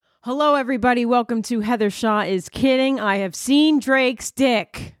Hello, everybody. Welcome to Heather Shaw is Kidding. I have seen Drake's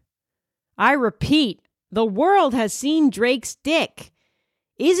dick. I repeat, the world has seen Drake's dick.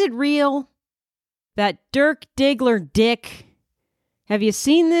 Is it real? That Dirk Diggler dick. Have you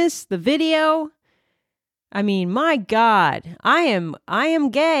seen this? The video? I mean, my God, I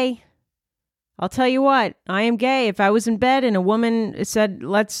am gay. I'll tell you what, I am gay. If I was in bed and a woman said,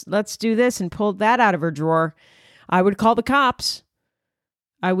 let's do this and pulled that out of her drawer, I would call the cops.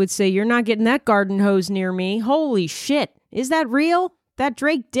 I would say, you're not getting that garden hose near me. Holy shit. Is that real? That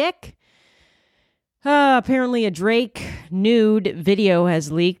Drake dick? Apparently a Drake nude video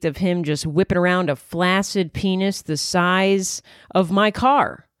has leaked of him just whipping around a flaccid penis the size of my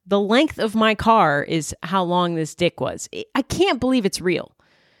car. The length of my car is how long this dick was. I can't believe it's real.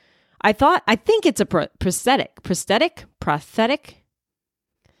 I think it's a prosthetic. Prosthetic?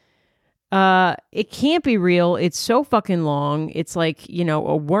 It can't be real. It's so fucking long. It's like,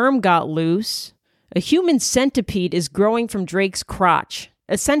 a worm got loose. A human centipede is growing from Drake's crotch.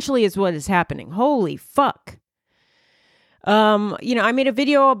 Essentially is what is happening. Holy fuck. I made a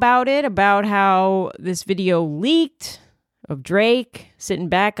video about it, about how this video leaked of Drake sitting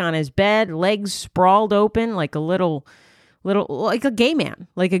back on his bed, legs sprawled open like a little, like a gay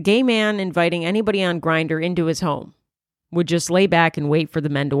man inviting anybody on Grindr into his home. Would just lay back and wait for the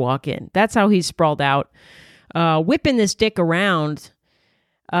men to walk in. That's how he's sprawled out, whipping this dick around.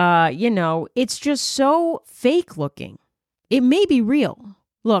 It's just so fake looking. It may be real.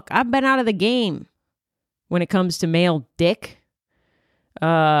 Look, I've been out of the game when it comes to male dick.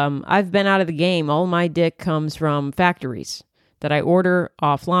 I've been out of the game. All my dick comes from factories that I order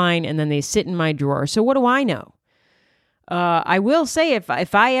offline, and then they sit in my drawer. So what do I know? I will say if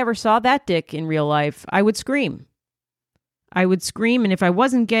I ever saw that dick in real life, I would scream. And if I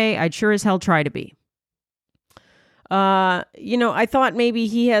wasn't gay, I'd sure as hell try to be. I thought maybe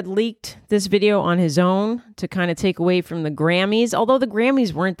he had leaked this video on his own to kind of take away from the Grammys, although the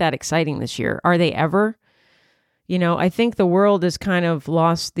Grammys weren't that exciting this year. Are they ever? I think the world has kind of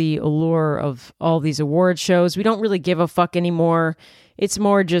lost the allure of all these award shows. We don't really give a fuck anymore. It's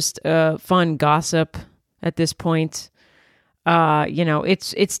more just fun gossip at this point.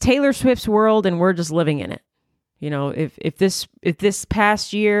 It's Taylor Swift's world and we're just living in it. If this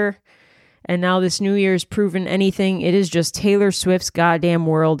past year and now this new year's proven anything, it is just Taylor Swift's goddamn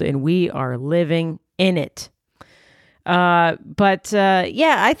world and we are living in it. I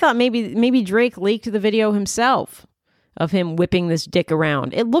thought maybe Drake leaked the video himself of him whipping this dick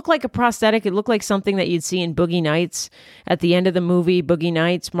around. It looked like a prosthetic. It looked like something that you'd see in Boogie Nights. At the end of the movie, Boogie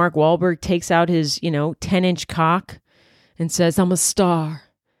Nights, Mark Wahlberg takes out his, 10-inch cock and says, I'm a star.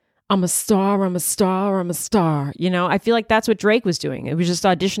 I'm a star, I'm a star, I'm a star. I feel like that's what Drake was doing. It was just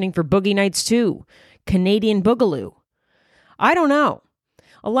auditioning for Boogie Nights 2, Canadian Boogaloo. I don't know.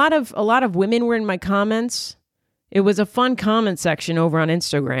 A lot of women were in my comments. It was a fun comment section over on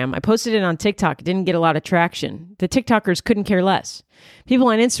Instagram. I posted it on TikTok. It didn't get a lot of traction. The TikTokers couldn't care less. People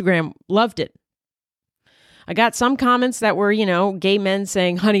on Instagram loved it. I got some comments that were, gay men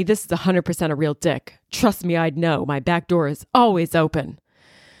saying, honey, this is 100% a real dick. Trust me, I'd know. My back door is always open.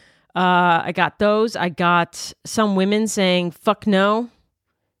 I got those. I got some women saying, fuck no,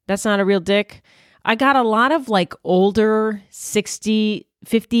 that's not a real dick. I got a lot of older 50,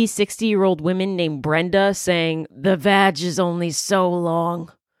 60-year-old women named Brenda saying, the vag is only so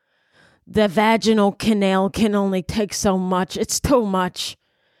long. The vaginal canal can only take so much. It's too much.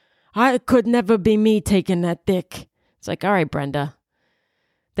 I could never be me taking that dick. It's like, all right, Brenda,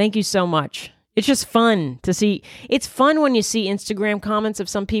 thank you so much. It's just fun to see. It's fun when you see Instagram comments of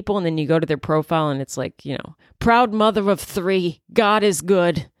some people and then you go to their profile and it's like, proud mother of 3, God is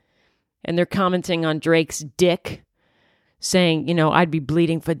good. And they're commenting on Drake's dick, saying, I'd be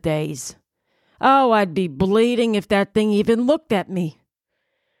bleeding for days. Oh, I'd be bleeding if that thing even looked at me.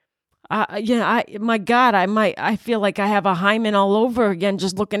 My God, I feel like I have a hymen all over again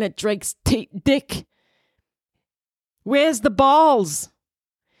just looking at Drake's dick. Where's the balls?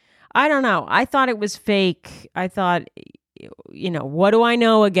 I don't know. I thought it was fake. I thought, what do I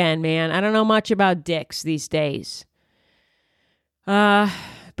know again, man? I don't know much about dicks these days.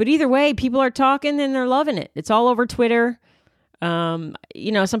 But either way, people are talking and they're loving it. It's all over Twitter. Some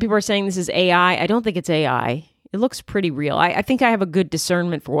people are saying this is AI. I don't think it's AI. It looks pretty real. I think I have a good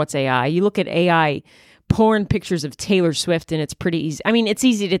discernment for what's AI. You look at AI porn pictures of Taylor Swift and it's pretty easy. I mean, it's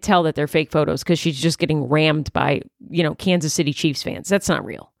easy to tell that they're fake photos because she's just getting rammed by, Kansas City Chiefs fans. That's not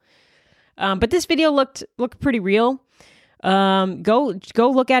real. But this video looked pretty real. Go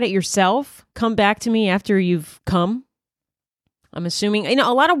look at it yourself. Come back to me after you've come. I'm assuming,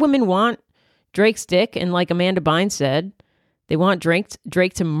 a lot of women want Drake's dick. And like Amanda Bynes said, They want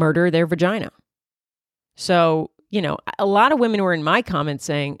Drake to murder their vagina. So, a lot of women were in my comments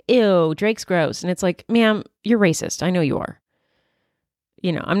saying, ew, Drake's gross. And it's like, ma'am, you're racist. I know you are.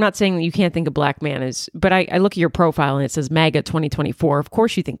 I'm not saying that you can't think a black man is, but I look at your profile and it says MAGA 2024. Of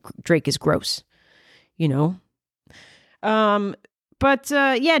course you think Drake is gross, But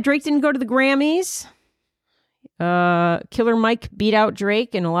Drake didn't go to the Grammys. Killer Mike beat out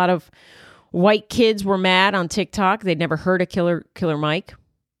Drake, and a lot of white kids were mad on TikTok. They'd never heard of Killer Mike.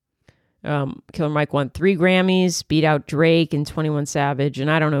 Killer Mike won 3 Grammys, beat out Drake and 21 Savage,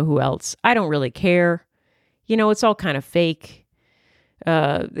 and I don't know who else. I don't really care. It's all kind of fake.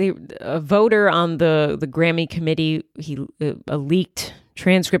 A voter on the Grammy committee, a leaked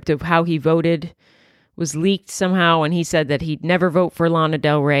transcript of how he voted was leaked somehow, and he said that he'd never vote for Lana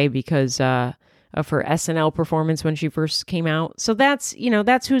Del Rey because of her SNL performance when she first came out. So that's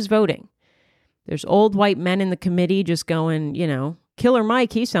who's voting. There's old white men in the committee just going, Killer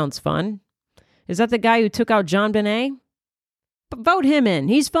Mike, he sounds fun. Is that the guy who took out John Bonet? Vote him in.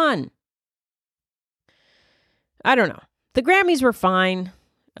 He's fun. I don't know. The Grammys were fine.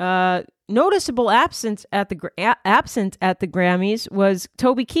 Noticeable absent at the Grammys was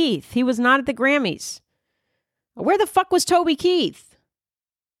Toby Keith. He was not at the Grammys. Where the fuck was Toby Keith?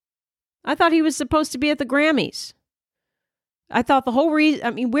 I thought he was supposed to be at the Grammys. I thought the whole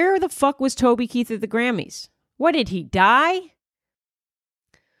reason... where the fuck was Toby Keith at the Grammys? What, did he die?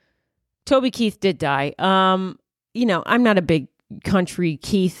 Toby Keith did die. I'm not a big country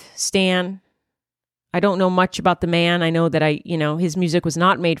Keith stan. I don't know much about the man. I know that his music was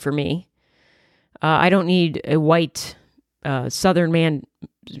not made for me. I don't need a white Southern man,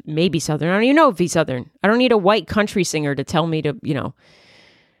 maybe Southern. I don't even know if he's Southern. I don't need a white country singer to tell me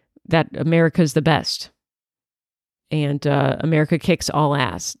that America's the best. And America kicks all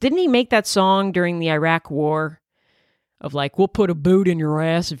ass. Didn't he make that song during the Iraq War of like, we'll put a boot in your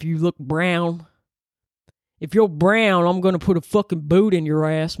ass if you look brown. If you're brown, I'm going to put a fucking boot in your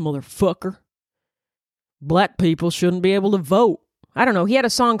ass, motherfucker. Black people shouldn't be able to vote. I don't know. He had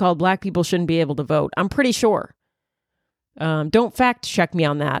a song called Black People Shouldn't Be Able to Vote. I'm pretty sure. Don't fact check me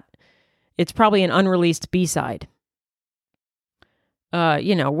on that. It's probably an unreleased B-side.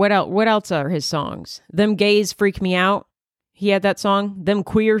 What else are his songs? Them Gays Freak Me Out. He had that song. Them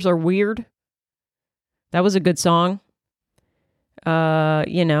Queers Are Weird. That was a good song.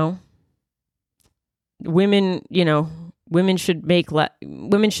 Women, women should make less.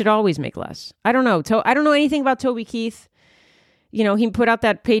 Women should always make less. I don't know. I don't know anything about Toby Keith. He put out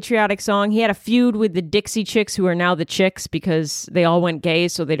that patriotic song. He had a feud with the Dixie Chicks, who are now the Chicks because they all went gay,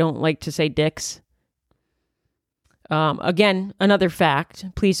 so they don't like to say dicks. Again, another fact.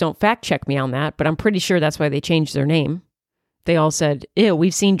 Please don't fact check me on that, but I'm pretty sure that's why they changed their name. They all said, ew,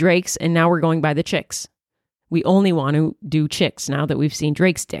 we've seen Drake's, and now we're going by the Chicks. We only want to do Chicks now that we've seen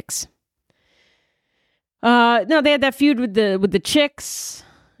Drake's dicks. No, they had that feud with the Chicks.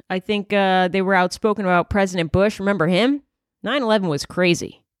 I think they were outspoken about President Bush. Remember him? 9/11 was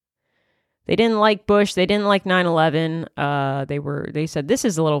crazy. They didn't like Bush. They didn't like 9/11. They said, this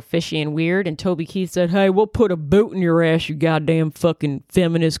is a little fishy and weird. And Toby Keith said, hey, we'll put a boot in your ass, you goddamn fucking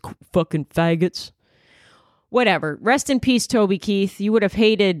feminist fucking faggots. Whatever. Rest in peace, Toby Keith. You would have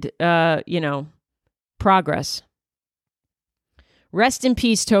hated, progress. Rest in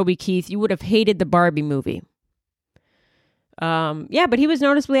peace, Toby Keith. You would have hated the Barbie movie. But he was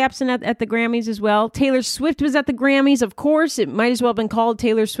noticeably absent at the Grammys as well. Taylor Swift was at the Grammys. Of course, it might as well have been called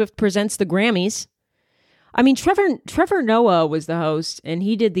Taylor Swift Presents the Grammys. I mean, Trevor Noah was the host, and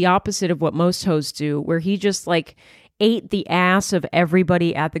he did the opposite of what most hosts do, where he just ate the ass of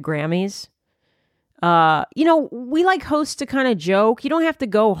everybody at the Grammys. We like hosts to kind of joke. You don't have to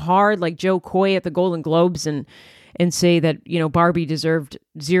go hard like Joe Coy at the Golden Globes and say that, Barbie deserved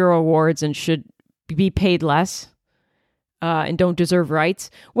 0 awards and should be paid less. And don't deserve rights.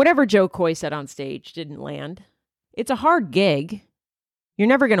 Whatever Joe Coy said on stage didn't land. It's a hard gig. You're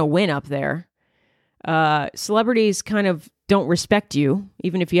never going to win up there. Celebrities kind of don't respect you,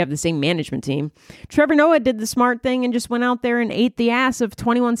 even if you have the same management team. Trevor Noah did the smart thing and just went out there and ate the ass of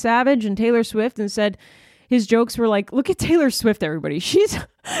 21 Savage and Taylor Swift and said his jokes were like, look at Taylor Swift, everybody. She's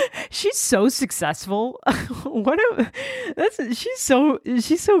so successful. She's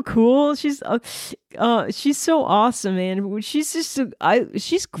so cool. She's so awesome, man.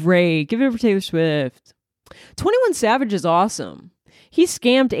 She's great. Give it up for Taylor Swift. 21 Savage is awesome. He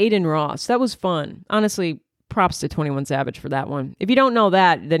scammed Aiden Ross. That was fun. Honestly, props to 21 Savage for that one. If you don't know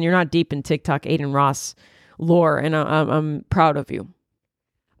that, then you're not deep in TikTok Aiden Ross lore, and I'm proud of you.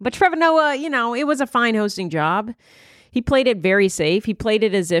 But Trevor Noah, it was a fine hosting job. He played it very safe. He played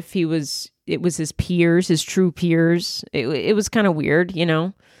it as if he was, it was his peers, his true peers. It was kind of weird, you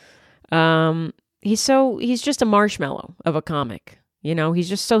know. He's just a marshmallow of a comic, you know. He's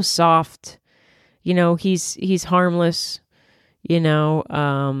just so soft, you know. He's harmless, you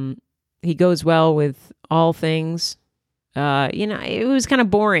know. He goes well with all things. You know, it was kind of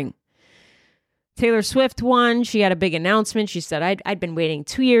boring. Taylor Swift won. She had a big announcement. She said, I'd been waiting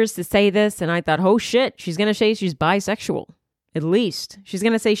 2 years to say this. And I thought, oh shit, she's going to say she's bisexual. At least. She's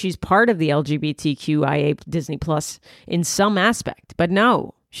going to say she's part of the LGBTQIA Disney Plus in some aspect. But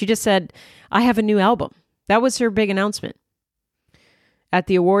no, she just said, I have a new album. That was her big announcement at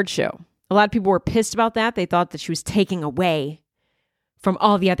the award show. A lot of people were pissed about that. They thought that she was taking away from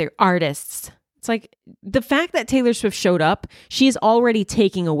all the other artists. It's like the fact that Taylor Swift showed up, she is already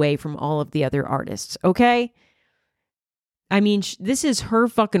taking away from all of the other artists, okay? I mean, this is her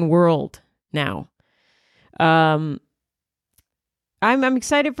fucking world now. I'm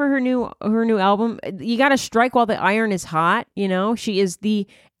excited for her new album. You got to strike while the iron is hot, you know? She is the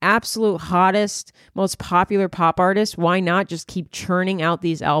absolute hottest, most popular pop artist. Why not just keep churning out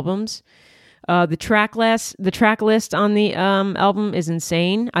these albums? The track list on the album is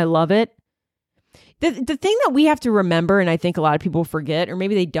insane. I love it. The thing that we have to remember, and I think a lot of people forget, or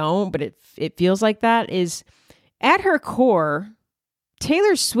maybe they don't, but it feels like that, is at her core,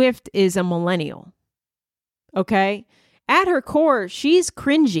 Taylor Swift is a millennial. Okay? At her core, she's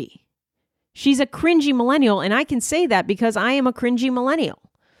cringy. She's a cringy millennial, and I can say that because I am a cringy millennial.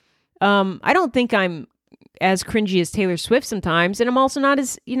 I don't think I'm as cringy as Taylor Swift sometimes, and I'm also not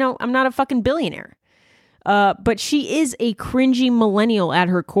as, you know, I'm not a fucking billionaire. But she is a cringy millennial at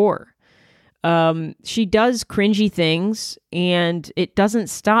her core. She does cringy things, and it doesn't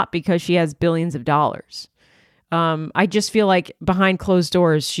stop because she has billions of dollars. I just feel like behind closed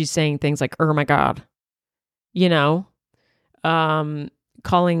doors, she's saying things like, oh my God, you know,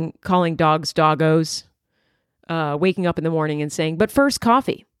 calling dogs doggos, waking up in the morning and saying, but first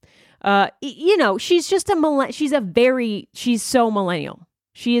coffee. You know, she's just she's so millennial.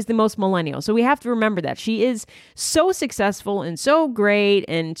 She is the most millennial. So we have to remember that. She is so successful and so great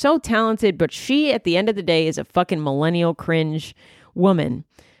and so talented, but she, at the end of the day, is a fucking millennial cringe woman.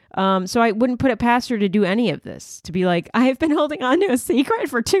 So I wouldn't put it past her to do any of this. To be like, I have been holding on to a secret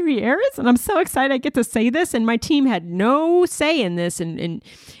for 2 years, and I'm so excited I get to say this, and my team had no say in this and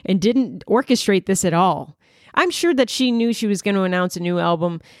didn't orchestrate this at all. I'm sure that she knew she was going to announce a new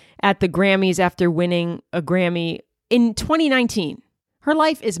album at the Grammys after winning a Grammy in 2019. Her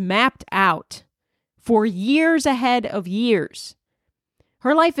life is mapped out for years ahead of years.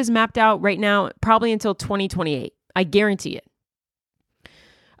 Her life is mapped out right now, probably until 2028. I guarantee it.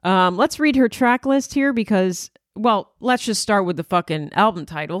 Let's read her track list here because, well, let's just start with the fucking album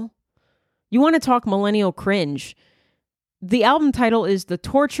title. You want to talk millennial cringe? The album title is The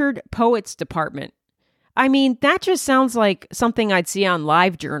Tortured Poets Department. I mean, that just sounds like something I'd see on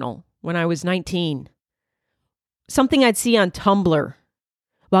LiveJournal when I was 19. Something I'd see on Tumblr.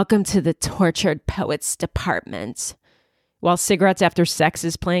 Welcome to the Tortured Poets Department. While Cigarettes After Sex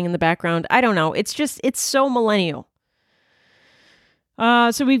is playing in the background. I don't know. It's so millennial.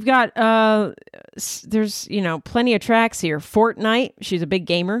 So we've got, there's, you know, plenty of tracks here. Fortnite, she's a big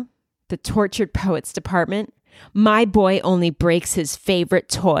gamer. The Tortured Poets Department. My boy only breaks his favorite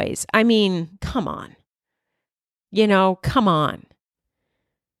toys. I mean, come on. You know, come on.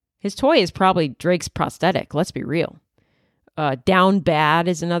 His toy is probably Drake's prosthetic. Let's be real. Down Bad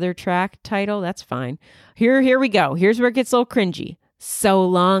is another track title. That's fine. Here we go. Here's where it gets a little cringy. So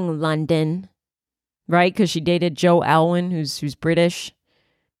Long, London. Right? Because she dated Joe Alwyn, who's British.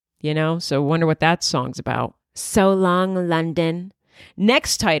 You know? So wonder what that song's about. So Long, London.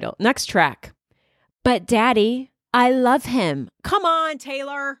 Next track. But Daddy, I love him. Come on,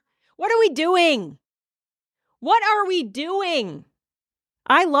 Taylor. What are we doing? What are we doing?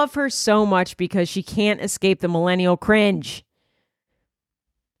 I love her so much because she can't escape the millennial cringe.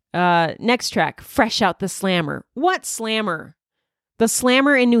 Next track, Fresh Out the Slammer. What slammer? The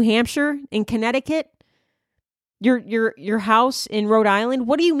slammer in New Hampshire? In Connecticut? Your house in Rhode Island?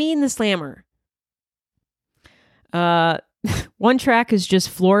 What do you mean the slammer? One track is just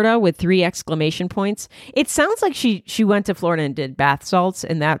Florida with 3 exclamation points. It sounds like she went to Florida and did bath salts,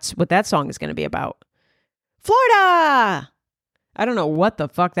 and that's what that song is going to be about. Florida! I don't know what the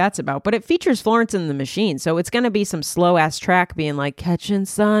fuck that's about, but it features Florence and the Machine, so it's going to be some slow-ass track being like, catching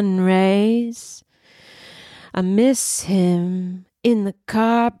sun rays. I miss him in the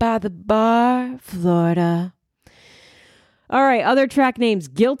car by the bar, Florida. All right, other track names.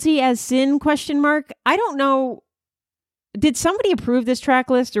 Guilty as Sin, ? I don't know. Did somebody approve this track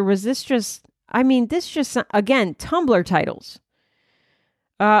list, or was this just, again, Tumblr titles.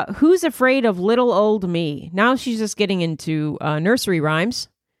 Who's Afraid of Little Old Me? Now she's just getting into nursery rhymes.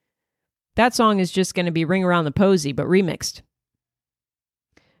 That song is just going to be Ring Around the Posy, but remixed.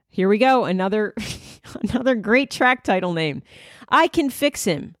 Here we go. Another great track title name. I Can Fix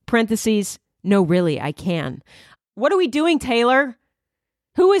Him. Parentheses. No, really, I can. What are we doing, Taylor?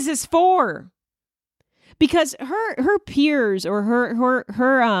 Who is this for? Because her peers or her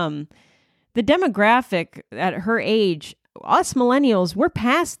the demographic at her age, us millennials, we're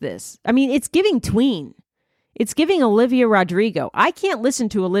past this. I mean, it's giving tween. It's giving Olivia Rodrigo. I can't listen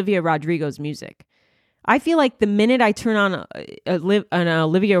to Olivia Rodrigo's music. I feel like the minute I turn on an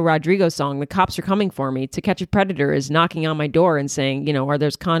Olivia Rodrigo song, the cops are coming for me. To Catch a Predator is knocking on my door and saying, you know, are there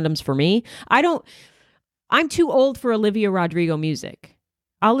condoms for me? I'm too old for Olivia Rodrigo music.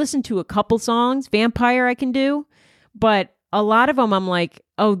 I'll listen to a couple songs. Vampire I can do. But a lot of them I'm like,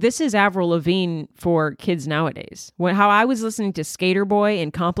 oh, this is Avril Lavigne for kids nowadays. How I was listening to Skater Boy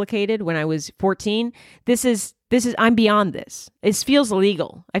and Complicated when I was 14, I'm beyond this. It feels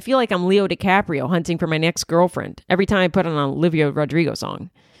illegal. I feel like I'm Leo DiCaprio hunting for my next girlfriend every time I put on an Olivia Rodrigo song.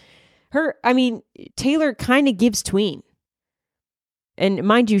 Taylor kind of gives tween. And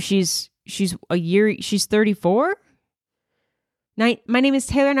mind you, she's 34? My name is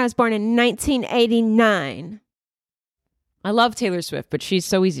Taylor and I was born in 1989. I love Taylor Swift, but she's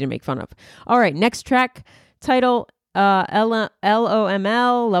so easy to make fun of. All right, next track title, LOML,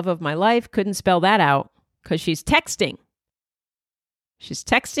 Love of My Life. Couldn't spell that out because she's texting. She's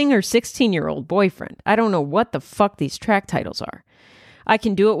texting her 16-year-old boyfriend. I don't know what the fuck these track titles are. I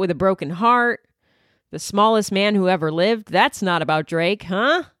Can Do It With a Broken Heart. The Smallest Man Who Ever Lived. That's not about Drake,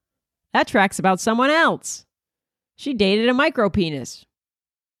 huh? That track's about someone else. She dated a micro penis.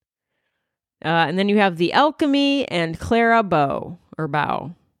 And then you have The Alchemy and Clara Bow.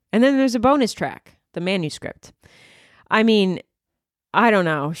 And then there's a bonus track, The Manuscript. I mean, I don't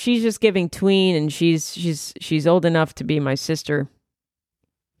know. She's just giving tween, and she's old enough to be my sister.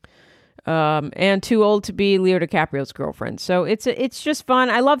 And too old to be Leo DiCaprio's girlfriend. So it's just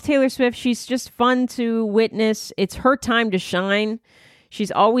fun. I love Taylor Swift. She's just fun to witness. It's her time to shine. She's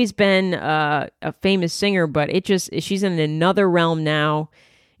always been a famous singer, but she's in another realm now.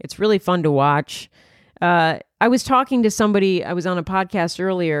 It's really fun to watch. I was talking to somebody, I was on a podcast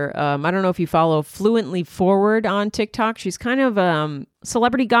earlier. I don't know if you follow Fluently Forward on TikTok. She's kind of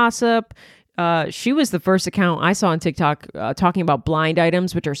celebrity gossip. She was the first account I saw on TikTok talking about blind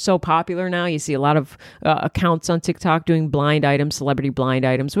items, which are so popular now. You see a lot of accounts on TikTok doing blind items, celebrity blind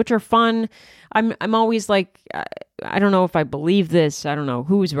items, which are fun. I'm always like, I don't know if I believe this. I don't know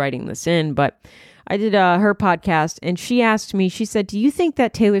who's writing this in, but I did her podcast, and she asked me, she said, do you think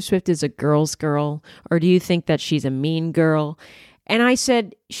that Taylor Swift is a girl's girl, or do you think that she's a mean girl? And I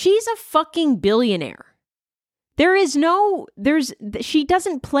said, she's a fucking billionaire. She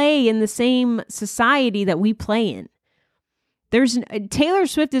doesn't play in the same society that we play in. Taylor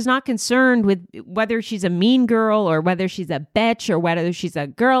Swift is not concerned with whether she's a mean girl or whether she's a bitch or whether she's a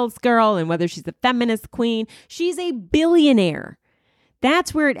girl's girl and whether she's a feminist queen. She's a billionaire.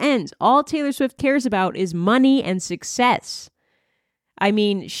 That's where it ends. All Taylor Swift cares about is money and success. I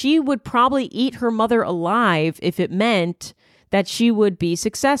mean, she would probably eat her mother alive if it meant that she would be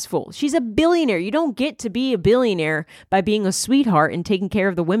successful. She's a billionaire. You don't get to be a billionaire by being a sweetheart and taking care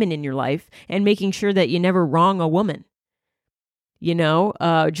of the women in your life and making sure that you never wrong a woman. You know,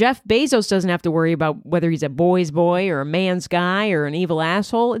 Jeff Bezos doesn't have to worry about whether he's a boy's boy or a man's guy or an evil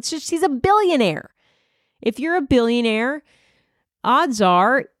asshole. It's just he's a billionaire. If you're a billionaire, odds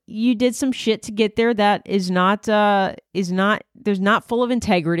are you did some shit to get there that is not full of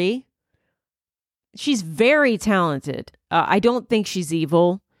integrity. She's very talented. I don't think she's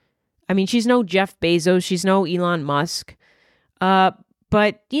evil. I mean, she's no Jeff Bezos. She's no Elon Musk.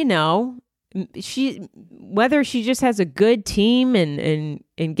 But you know, whether she just has a good team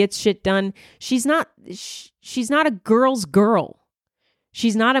and gets shit done, she's not a girl's girl.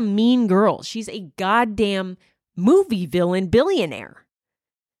 She's not a mean girl. She's a goddamn movie villain billionaire.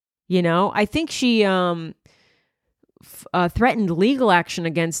 You know, I think she threatened legal action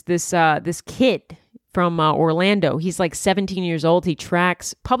against this kid from Orlando. He's like 17 years old. He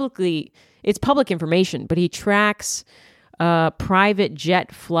tracks it's public information, but he tracks private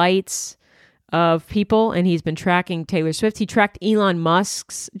jet flights of people, and he's been tracking Taylor Swift. He tracked Elon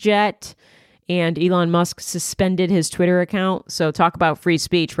Musk's jet, and Elon Musk suspended his Twitter account. So talk about free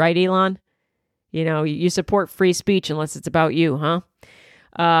speech, right, Elon? You know, you support free speech unless it's about you, huh?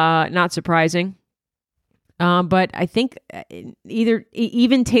 Not surprising. But I think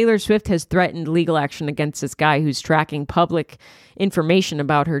even Taylor Swift has threatened legal action against this guy who's tracking public information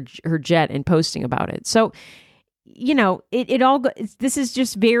about her jet and posting about it. So this is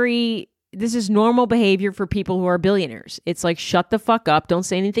just this is normal behavior for people who are billionaires. It's like, shut the fuck up. Don't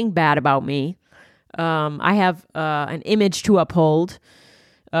say anything bad about me. I have an image to uphold.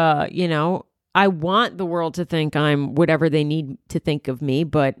 I want the world to think I'm whatever they need to think of me,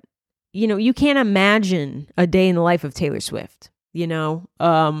 but you can't imagine a day in the life of Taylor Swift,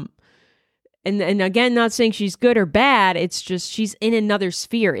 and again, not saying she's good or bad. It's just she's in another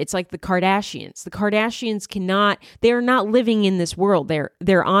sphere. It's like the Kardashians. The Kardashians they're not living in this world.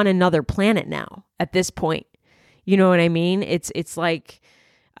 They're on another planet now at this point. You know what I mean? It's like,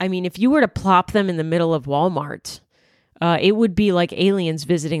 if you were to plop them in the middle of Walmart, it would be like aliens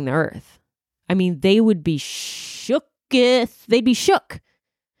visiting the Earth. They would be shooketh. They'd be shook.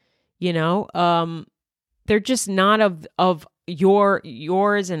 They're just not of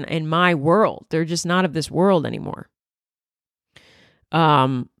yours and my world. They're just not of this world anymore.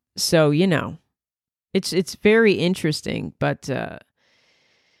 So it's very interesting, but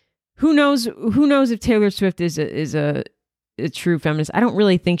who knows if Taylor Swift is a true feminist. I don't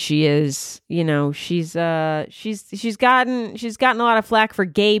really think she is. She's gotten a lot of flack for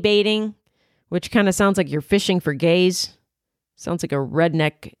gay baiting, which kind of sounds like you're fishing for gays. Sounds like a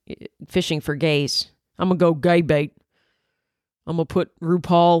redneck fishing for gays. I'm gonna go gay bait. I'm gonna put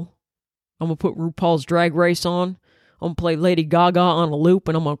RuPaul's Drag Race on. I'm gonna play Lady Gaga on a loop,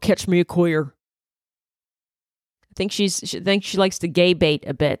 and I'm gonna catch me a queer. I think she likes to gay bait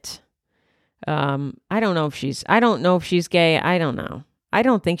a bit. I don't know if she's gay. I don't know. I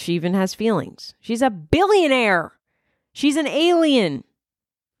don't think she even has feelings. She's a billionaire. She's an alien.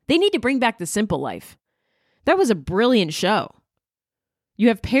 They need to bring back The Simple Life. That was a brilliant show. You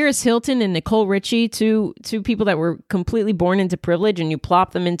have Paris Hilton and Nicole Richie, two people that were completely born into privilege, and you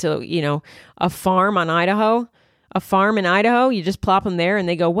plop them into, a farm in Idaho. You just plop them there and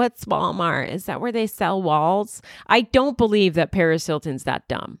they go, what's Walmart? Is that where they sell walls? I don't believe that Paris Hilton's that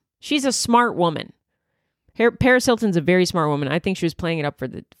dumb. She's a smart woman. Paris Hilton's a very smart woman. I think she was playing it up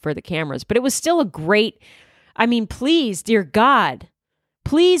for the cameras, but it was still a great, please, dear God,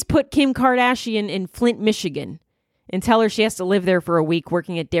 please put Kim Kardashian in Flint, Michigan, and tell her she has to live there for a week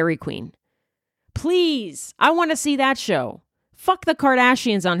working at Dairy Queen. Please. I want to see that show. Fuck the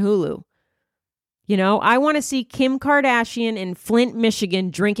Kardashians on Hulu. I want to see Kim Kardashian in Flint,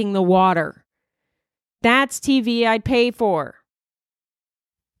 Michigan drinking the water. That's TV I'd pay for.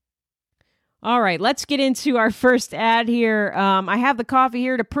 All right, let's get into our first ad here. I have the coffee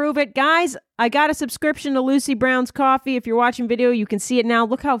here to prove it. Guys, I got a subscription to Lucy Brown's coffee. If you're watching video, you can see it now.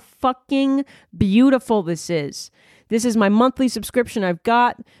 Look how fucking beautiful this is. This is my monthly subscription I've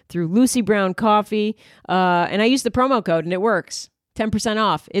got through Lucy Brown Coffee. And I use the promo code and it works. 10%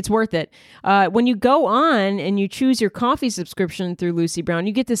 off. It's worth it. When you go on and you choose your coffee subscription through Lucy Brown,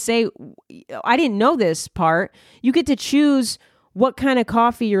 you get to say, I didn't know this part. You get to choose what kind of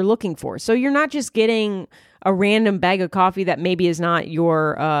coffee you're looking for. So you're not just getting a random bag of coffee that maybe is not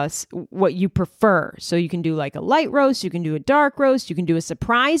your what you prefer. So you can do like a light roast, you can do a dark roast, you can do a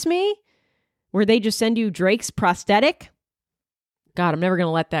surprise me, where they just send you Drake's prosthetic. God, I'm never going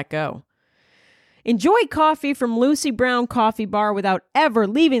to let that go. Enjoy coffee from Lucy Brown Coffee Bar without ever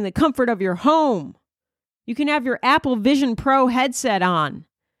leaving the comfort of your home. You can have your Apple Vision Pro headset on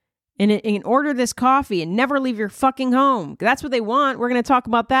and order this coffee and never leave your fucking home. That's what they want. We're going to talk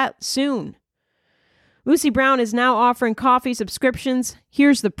about that soon. Lucy Brown is now offering coffee subscriptions.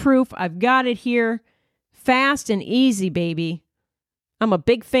 Here's the proof. I've got it here. Fast and easy, baby. I'm a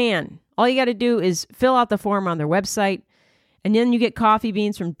big fan. All you got to do is fill out the form on their website, and then you get coffee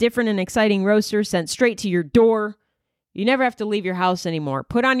beans from different and exciting roasters sent straight to your door. You never have to leave your house anymore.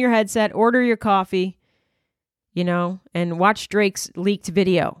 Put on your headset, order your coffee, and watch Drake's leaked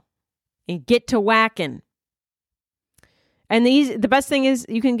video and get to whacking. And the best thing is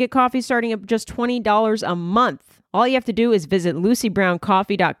you can get coffee starting at just $20 a month. All you have to do is visit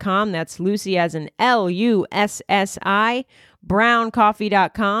LucyBrownCoffee.com. That's Lucy as in Lussi,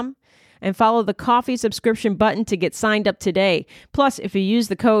 browncoffee.com. And follow the coffee subscription button to get signed up today. Plus, if you use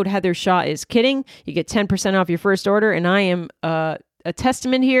the code Heather Shaw is kidding, you get 10% off your first order. And I am a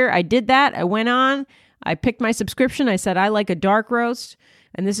testament here. I did that. I went on. I picked my subscription. I said I like a dark roast.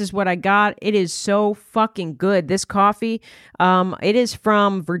 And this is what I got. It is so fucking good. This coffee, it is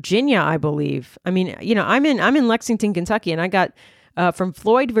from Virginia, I believe. I'm in Lexington, Kentucky, and I got from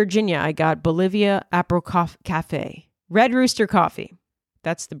Floyd, Virginia. I got Bolivia Apricot Cafe, Red Rooster Coffee.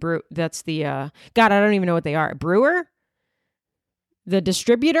 That's the brew. That's the God. I don't even know what they are. Brewer, the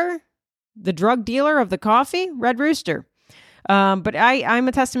distributor, the drug dealer of the coffee, Red Rooster. But I'm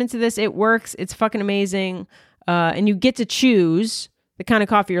a testament to this. It works. It's fucking amazing. And you get to choose. the kind of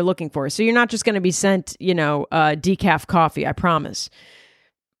coffee you're looking for. So you're not just going to be sent, decaf coffee, I promise.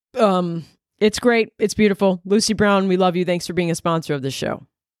 It's great. It's beautiful. Lucy Brown, we love you. Thanks for being a sponsor of the show.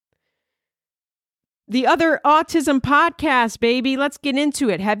 The Other Autism Podcast, baby. Let's get into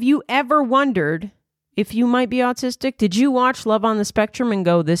it. Have you ever wondered if you might be autistic? Did you watch Love on the Spectrum and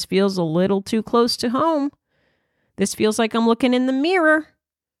go, this feels a little too close to home? This feels like I'm looking in the mirror.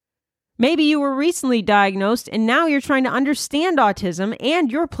 Maybe you were recently diagnosed and now you're trying to understand autism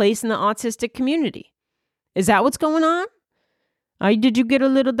and your place in the autistic community. Is that what's going on? Did you get a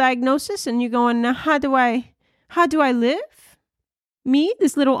little diagnosis and you're going, now how do I live? Me,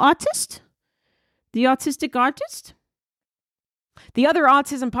 this little autist? The autistic artist? The Other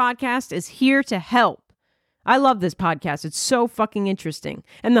Autism Podcast is here to help. I love this podcast. It's so fucking interesting.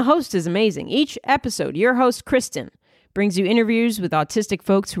 And the host is amazing. Each episode, your host, Kristen, brings you interviews with autistic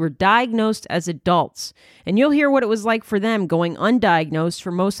folks who were diagnosed as adults. And you'll hear what it was like for them going undiagnosed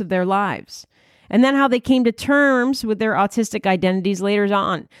for most of their lives. And then how they came to terms with their autistic identities later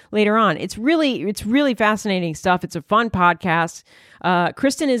on. It's really fascinating stuff. It's a fun podcast.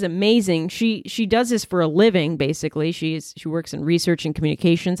 Kristen is amazing. She does this for a living, basically. She works in research and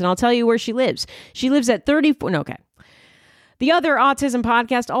communications, and I'll tell you where she lives. She lives at 34. Okay. The Other Autism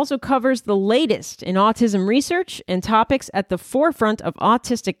Podcast also covers the latest in autism research and topics at the forefront of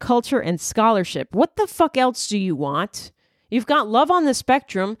autistic culture and scholarship. What the fuck else do you want? You've got Love on the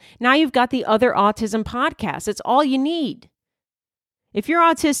Spectrum. Now you've got the Other Autism Podcast. It's all you need. If you're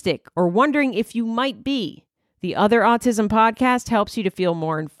autistic or wondering if you might be, the Other Autism Podcast helps you to feel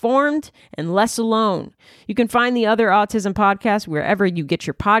more informed and less alone. You can find the Other Autism Podcast wherever you get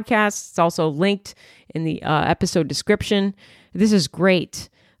your podcasts. It's also linked in the episode description. This is great.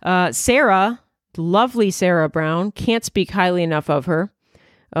 Sarah, lovely Sarah Brown, can't speak highly enough of her.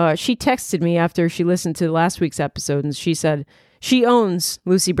 She texted me after she listened to last week's episode, and she said she owns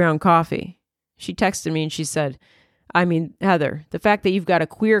Lucy Brown Coffee. She texted me and she said, Heather, the fact that you've got a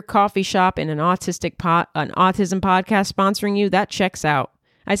queer coffee shop and an autism podcast sponsoring you, that checks out.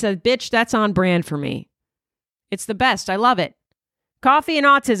 I said, bitch, that's on brand for me. It's the best. I love it. Coffee and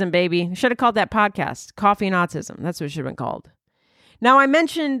autism, baby. I should have called that podcast Coffee and Autism. That's what it should have been called. Now, I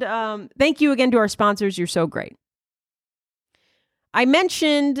mentioned, thank you again to our sponsors. You're so great. I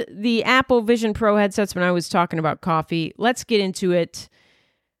mentioned the Apple Vision Pro headsets when I was talking about coffee. Let's get into it.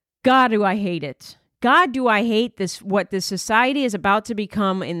 God, do I hate it. God, do I hate this, what this society is about to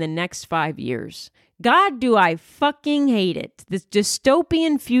become in the next 5 years. God, do I fucking hate it. This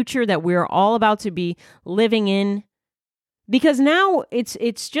dystopian future that we're all about to be living in. Because now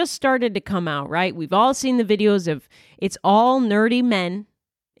it's just started to come out, right? We've all seen the videos of it's all nerdy men.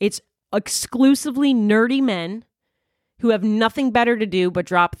 It's exclusively nerdy men who have nothing better to do but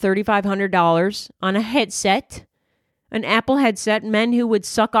drop $3,500 on a headset, an Apple headset, men who would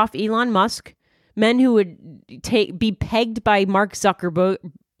suck off Elon Musk, men who would be pegged by Mark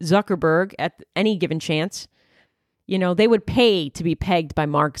Zuckerberg at any given chance. You know, they would pay to be pegged by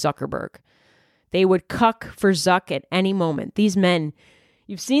Mark Zuckerberg. They would cuck for Zuck at any moment. These men,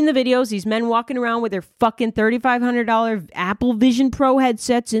 you've seen the videos, these men walking around with their fucking $3,500 Apple Vision Pro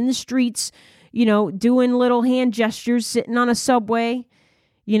headsets in the streets, you know, doing little hand gestures, sitting on a subway,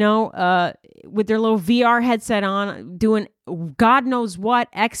 you know, with their little VR headset on, doing God knows what,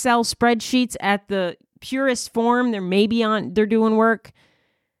 Excel spreadsheets at the purest form. They're doing work.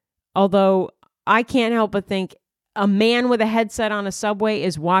 Although I can't help but think a man with a headset on a subway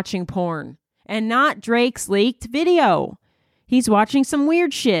is watching porn and not Drake's leaked video. He's watching some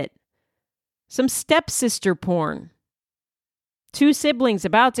weird shit, some stepsister porn. Two siblings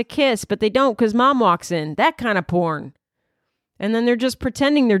about to kiss, but they don't because mom walks in. That kind of porn. And then they're just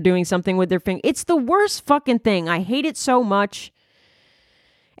pretending they're doing something with their finger. It's the worst fucking thing. I hate it so much.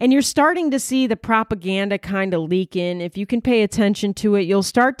 And you're starting to see the propaganda kind of leak in. If you can pay attention to it, you'll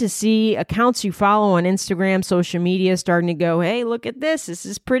start to see accounts you follow on Instagram, social media starting to go, hey, look at this. This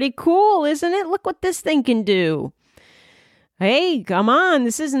is pretty cool, isn't it? Look what this thing can do. Hey, come on,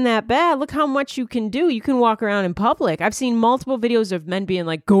 this isn't that bad. Look how much you can do. You can walk around in public. I've seen multiple videos of men being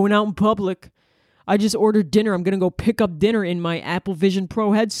like, going out in public. I just ordered dinner. I'm going to go pick up dinner in my Apple Vision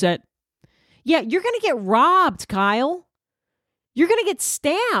Pro headset. Yeah, you're going to get robbed, Kyle. You're going to get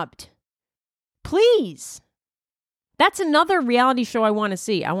stabbed. Please. That's another reality show I want to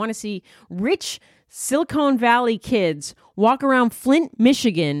see. I want to see rich Silicon Valley kids walk around Flint,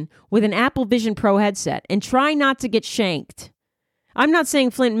 Michigan with an Apple Vision Pro headset and try not to get shanked. I'm not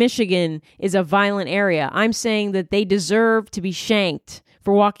saying Flint, Michigan is a violent area. I'm saying that they deserve to be shanked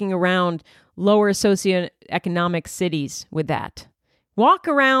for walking around lower socioeconomic cities with that. Walk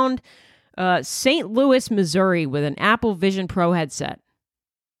around St. Louis, Missouri with an Apple Vision Pro headset.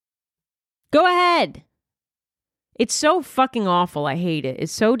 Go ahead. It's so fucking awful. I hate it.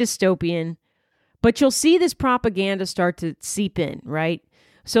 It's so dystopian. But you'll see this propaganda start to seep in, right?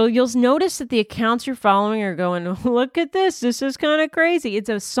 So you'll notice that the accounts you're following are going, look at this. This is kind of crazy. It's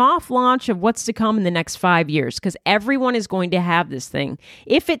a soft launch of what's to come in the next 5 years because everyone is going to have this thing.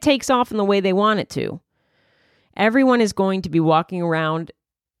 If it takes off in the way they want it to, everyone is going to be walking around,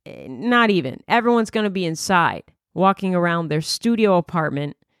 not even. Everyone's going to be inside, walking around their studio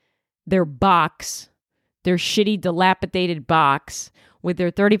apartment, their box, their shitty, dilapidated box, with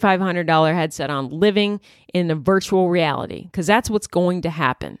their $3,500 headset on, living in a virtual reality, because that's what's going to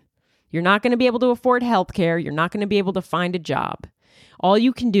happen. You're not going to be able to afford healthcare. You're not going to be able to find a job. All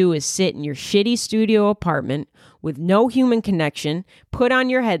you can do is sit in your shitty studio apartment with no human connection, put on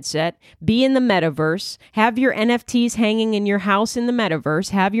your headset, be in the metaverse, have your NFTs hanging in your house in the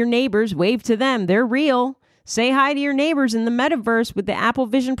metaverse, have your neighbors wave to them. They're real. Say hi to your neighbors in the metaverse with the Apple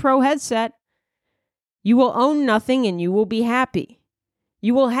Vision Pro headset. You will own nothing and you will be happy.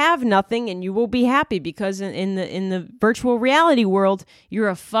 You will have nothing and you will be happy because in the virtual reality world, you're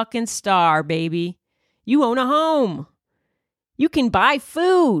a fucking star, baby. You own a home. You can buy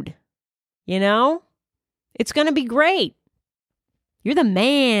food. You know? It's going to be great. You're the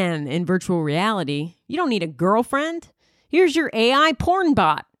man in virtual reality. You don't need a girlfriend. Here's your AI porn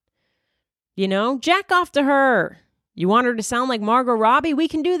bot. You know? Jack off to her. You want her to sound like Margot Robbie? We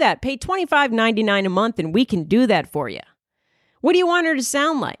can do that. Pay $25.99 a month and we can do that for you. What do you want her to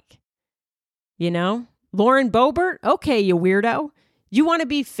sound like? You know? Lauren Boebert? Okay, you weirdo. You want to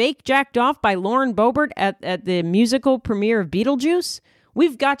be fake jacked off by Lauren Boebert at the musical premiere of Beetlejuice?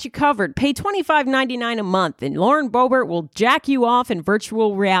 We've got you covered. Pay $25.99 a month and Lauren Boebert will jack you off in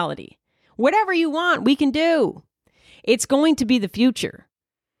virtual reality. Whatever you want, we can do. It's going to be the future.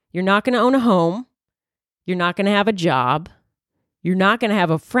 You're not going to own a home. You're not going to have a job. You're not going to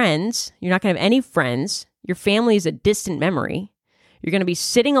have friends. You're not going to have any friends. Your family is a distant memory. You're going to be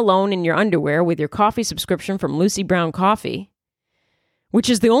sitting alone in your underwear with your coffee subscription from Lucy Brown Coffee, which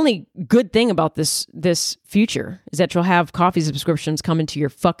is the only good thing about this future, is that you'll have coffee subscriptions coming to your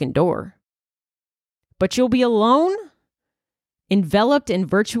fucking door. But you'll be alone, enveloped in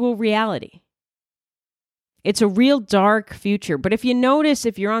virtual reality. It's a real dark future. But if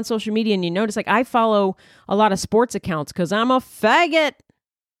you're on social media and you notice, like I follow a lot of sports accounts because I'm a faggot.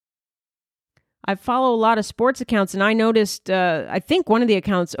 I follow a lot of sports accounts and I noticed, I think one of the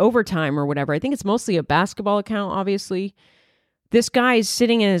accounts, Overtime or whatever, I think it's mostly a basketball account, obviously. This guy is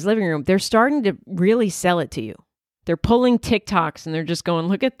sitting in his living room. They're starting to really sell it to you. They're pulling TikToks and they're just going,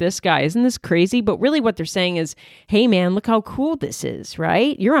 look at this guy. Isn't this crazy? But really what they're saying is, hey man, look how cool this is,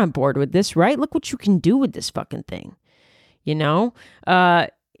 right? You're on board with this, right? Look what you can do with this fucking thing. You know?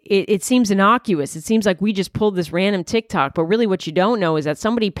 It seems innocuous. It seems like we just pulled this random TikTok, but really what you don't know is that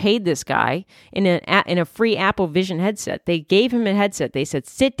somebody paid this guy in a free Apple Vision headset. They gave him a headset. They said,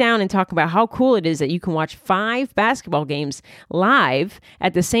 sit down and talk about how cool it is that you can watch 5 basketball games live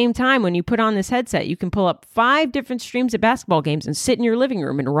at the same time. When you put on this headset, you can pull up 5 different streams of basketball games and sit in your living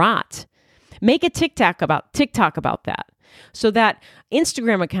room and rot. Make a TikTok about that. So that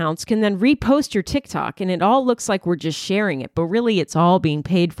Instagram accounts can then repost your TikTok and it all looks like we're just sharing it, but really it's all being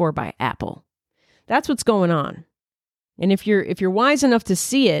paid for by Apple. That's what's going on. And if you're wise enough to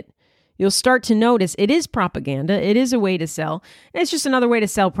see it, you'll start to notice it is propaganda. It is a way to sell. And it's just another way to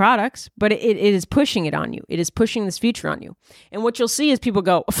sell products, but it is pushing it on you. It is pushing this future on you. And what you'll see is people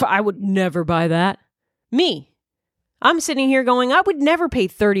go, I would never buy that. Me. I'm sitting here going, I would never pay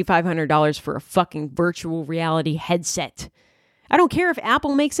 $3,500 for a fucking virtual reality headset. I don't care if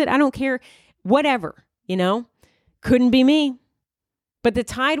Apple makes it. I don't care. Whatever, you know? Couldn't be me. But the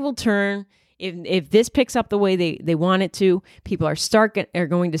tide will turn. If this picks up the way they want it to, people are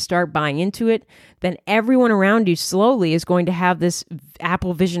going to start buying into it, then everyone around you slowly is going to have this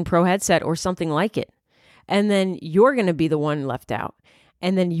Apple Vision Pro headset or something like it. And then you're going to be the one left out.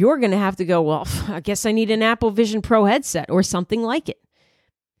 And then you're going to have to go, well, I guess I need an Apple Vision Pro headset or something like it.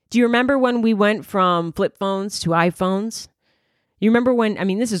 Do you remember when we went from flip phones to iPhones? You remember when,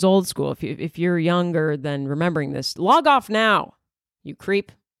 this is old school. If you're younger than remembering this, log off now, you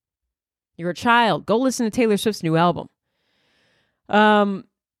creep. You're a child. Go listen to Taylor Swift's new album. I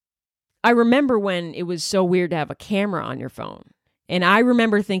remember when it was so weird to have a camera on your phone. And I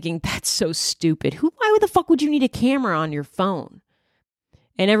remember thinking, that's so stupid. Why the fuck would you need a camera on your phone?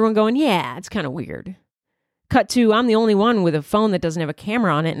 And everyone going, yeah, it's kind of weird. Cut to, I'm the only one with a phone that doesn't have a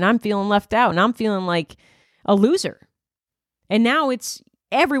camera on it, and I'm feeling left out, and I'm feeling like a loser. And now it's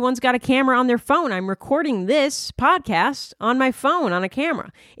everyone's got a camera on their phone. I'm recording this podcast on my phone on a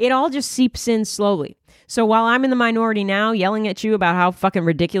camera. It all just seeps in slowly. So while I'm in the minority now, yelling at you about how fucking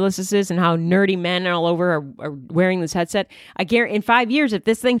ridiculous this is and how nerdy men all over are wearing this headset, I guarantee in 5 years, if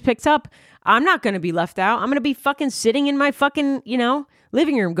this thing picks up, I'm not going to be left out. I'm going to be fucking sitting in my fucking,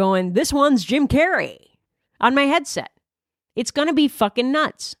 living room going, this one's Jim Carrey on my headset. It's going to be fucking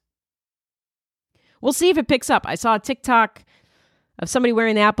nuts. We'll see if it picks up. I saw a TikTok of somebody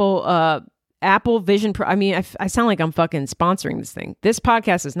wearing the Apple Vision Pro. I mean, I sound like I'm fucking sponsoring this thing. This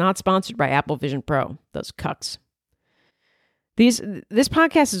podcast is not sponsored by Apple Vision Pro. Those cucks. This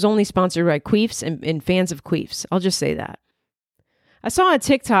podcast is only sponsored by Queefs and fans of Queefs. I'll just say that. I saw a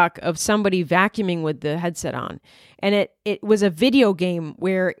TikTok of somebody vacuuming with the headset on, and it was a video game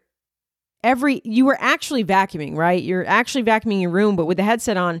where you were actually vacuuming, right? You're actually vacuuming your room, but with the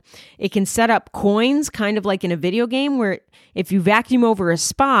headset on, it can set up coins, kind of like in a video game where if you vacuum over a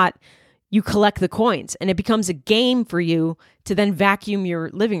spot, you collect the coins, and it becomes a game for you to then vacuum your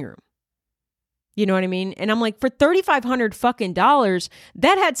living room. You know what I mean? And I'm like, for $3,500 fucking dollars,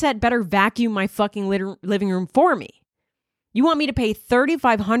 that headset better vacuum my fucking living room for me. You want me to pay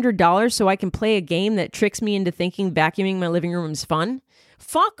 $3,500 so I can play a game that tricks me into thinking vacuuming my living room is fun?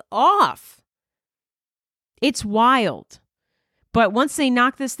 Fuck off. It's wild. But once they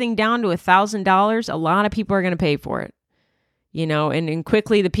knock this thing down to $1,000, a lot of people are going to pay for it. And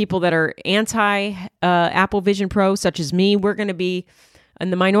quickly the people that are anti Apple Vision Pro, such as me, we're going to be in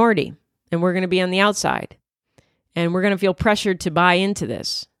the minority and we're going to be on the outside and we're going to feel pressured to buy into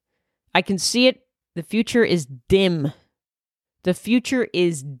this. I can see it. The future is dim. The future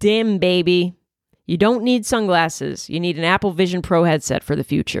is dim, baby. You don't need sunglasses. You need an Apple Vision Pro headset for the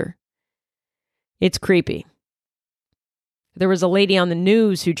future. It's creepy. There was a lady on the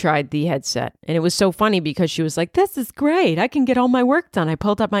news who tried the headset, and it was so funny because she was like, this is great. I can get all my work done. I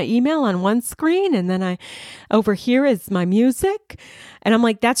pulled up my email on one screen, and then over here is my music. And I'm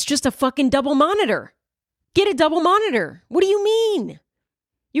like, that's just a fucking double monitor. Get a double monitor. What do you mean?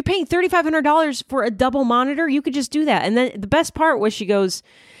 You're paying $3,500 for a double monitor? You could just do that. And then the best part was she goes,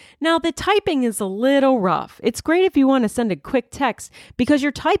 now the typing is a little rough. It's great if you want to send a quick text because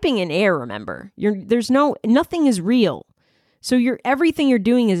you're typing in air, remember? Nothing is real. So everything you're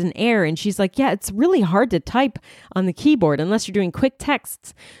doing is in air. And she's like, yeah, it's really hard to type on the keyboard unless you're doing quick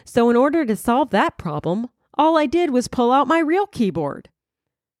texts. So in order to solve that problem, all I did was pull out my real keyboard.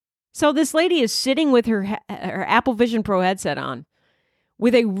 So this lady is sitting with her Apple Vision Pro headset on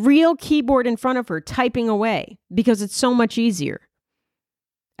with a real keyboard in front of her typing away because it's so much easier.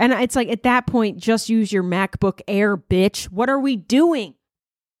 And it's like, at that point, just use your MacBook Air, bitch. What are we doing?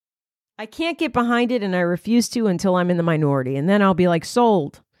 I can't get behind it, and I refuse to until I'm in the minority. And then I'll be like,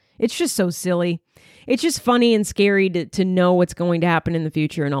 sold. It's just so silly. It's just funny and scary to know what's going to happen in the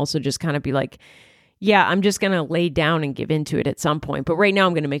future and also just kind of be like, yeah, I'm just going to lay down and give into it at some point. But right now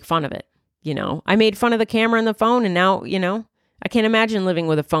I'm going to make fun of it. I made fun of the camera and the phone, and now, I can't imagine living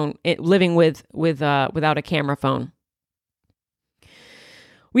with a phone, without a camera phone.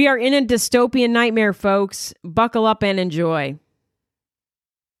 We are in a dystopian nightmare, folks. Buckle up and enjoy.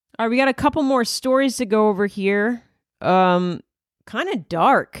 All right, we got a couple more stories to go over here. Kind of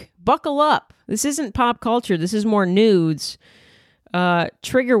dark. Buckle up. This isn't pop culture. This is more nudes.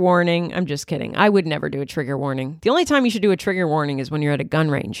 Trigger warning. I'm just kidding. I would never do a trigger warning. The only time you should do a trigger warning is when you're at a gun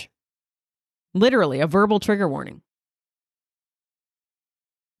range. Literally, a verbal trigger warning.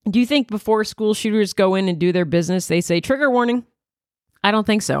 Do you think before school shooters go in and do their business, they say trigger warning? I don't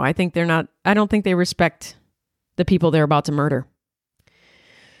think so. I don't think they respect the people they're about to murder.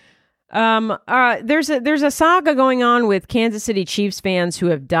 There's a saga going on with Kansas City Chiefs fans who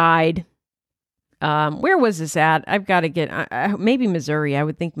have died. Where was this at? I've got to get, maybe Missouri. I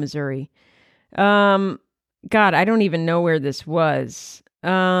would think Missouri. God, I don't even know where this was.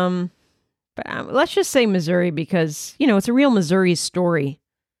 But let's just say Missouri because, it's a real Missouri story.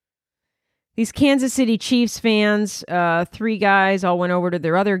 These Kansas City Chiefs fans, 3 guys all went over to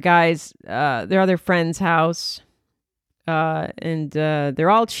their other friend's house. And they're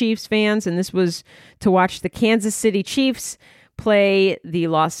all Chiefs fans. And this was to watch the Kansas City Chiefs play the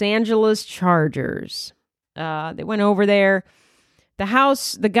Los Angeles Chargers. They went over there.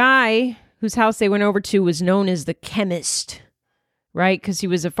 The guy whose house they went over to was known as the chemist, right? Because he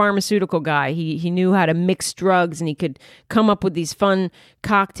was a pharmaceutical guy. He knew how to mix drugs and he could come up with these fun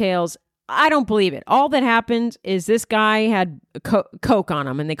cocktails. I don't believe it. All that happened is this guy had coke on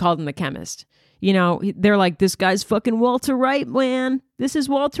him and they called him the chemist. They're like, this guy's fucking Walter White, man. This is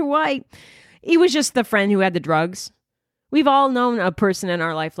Walter White. He was just the friend who had the drugs. We've all known a person in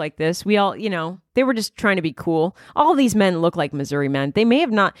our life like this. We all, they were just trying to be cool. All these men look like Missouri men. This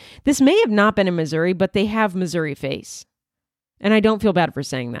may have not been in Missouri, but they have Missouri face. And I don't feel bad for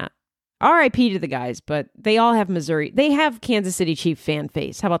saying that. R.I.P. to the guys, but they all have Missouri. They have Kansas City Chief fan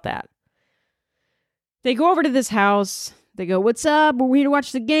face. How about that? They go over to this house. They go, "What's up? We're here to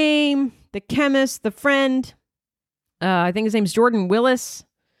watch the game." The chemist, the friend, I think his name's Jordan Willis,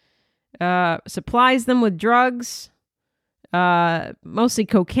 supplies them with drugs. Mostly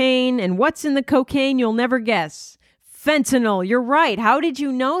cocaine. And what's in the cocaine? You'll never guess. Fentanyl. You're right. How did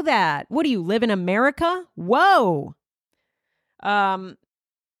you know that? What do you live in America? Whoa. The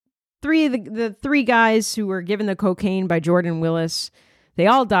three guys who were given the cocaine by Jordan Willis, they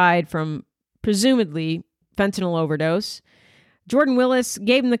all died from presumably fentanyl overdose. Jordan Willis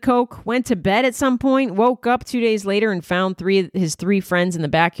gave him the coke, went to bed at some point, woke up 2 days later and found his three friends in the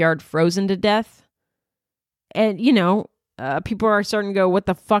backyard frozen to death. And, people are starting to go, what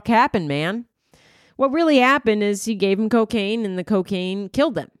the fuck happened, man? What really happened is he gave him cocaine and the cocaine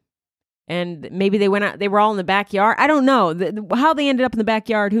killed them. And maybe they went out, they were all in the backyard. I don't know. How they ended up in the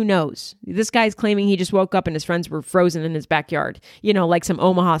backyard, who knows? This guy's claiming he just woke up and his friends were frozen in his backyard. Like some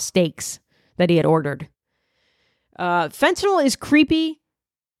Omaha steaks that he had ordered. Fentanyl is creepy.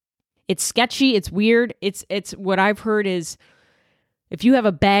 It's sketchy. It's weird. It's what I've heard is if you have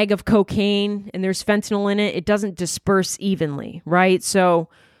a bag of cocaine and there's fentanyl in it, it doesn't disperse evenly, right? So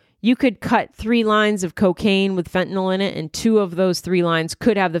you could cut 3 lines of cocaine with fentanyl in it, and 2 of those 3 lines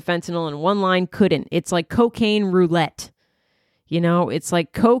could have the fentanyl and 1 line couldn't. It's like cocaine roulette. It's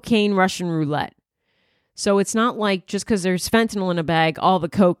like cocaine Russian roulette. So it's not like just because there's fentanyl in a bag, all the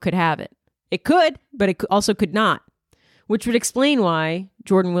coke could have it. It could, but it also could not, which would explain why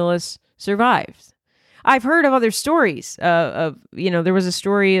Jordan Willis survived. I've heard of other stories there was a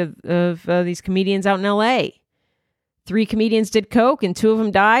story of these comedians out in L.A. 3 comedians did coke and 2 of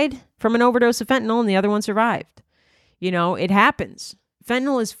them died from an overdose of fentanyl and the other one survived. It happens.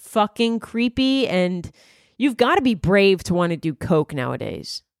 Fentanyl is fucking creepy and you've got to be brave to want to do coke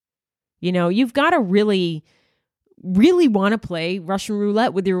nowadays. You've got to really want to play Russian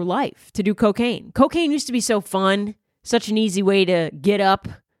roulette with your life to do cocaine. Cocaine used to be so fun, such an easy way to get up.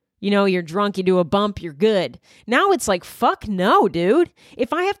 You're drunk, you do a bump, you're good. Now it's like, fuck no, dude.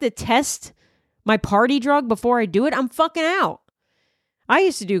 If I have to test my party drug before I do it, I'm fucking out. I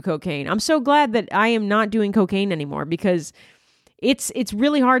used to do cocaine. I'm so glad that I am not doing cocaine anymore because it's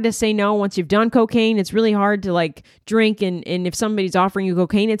really hard to say no once you've done cocaine. It's really hard to drink and if somebody's offering you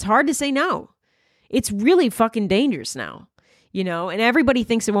cocaine, it's hard to say no. It's really fucking dangerous now, and everybody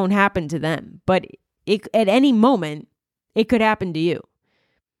thinks it won't happen to them, but at any moment, it could happen to you.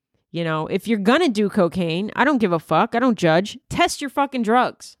 If you're gonna do cocaine, I don't give a fuck. I don't judge. Test your fucking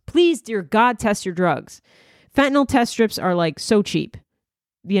drugs. Please, dear God, test your drugs. Fentanyl test strips are so cheap.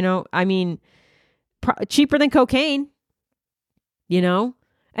 Cheaper than cocaine,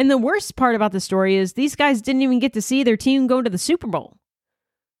 And the worst part about the story is these guys didn't even get to see their team go to the Super Bowl.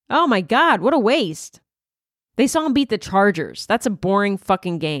 Oh my God, what a waste. They saw them beat the Chargers. That's a boring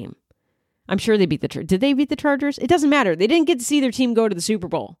fucking game. I'm sure they beat the Chargers. Did they beat the Chargers? It doesn't matter. They didn't get to see their team go to the Super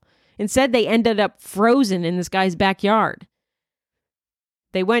Bowl. Instead, they ended up frozen in this guy's backyard.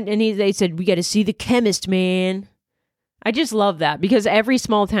 They went and they said, "We got to see the chemist, man." I just love that because every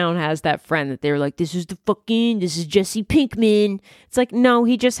small town has that friend that they're like, this is Jesse Pinkman. It's like, no,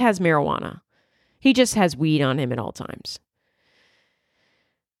 he just has marijuana. He just has weed on him at all times.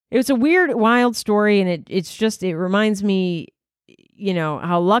 It was a weird, wild story, and it reminds me,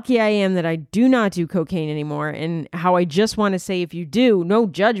 how lucky I am that I do not do cocaine anymore, and how I just want to say, if you do, no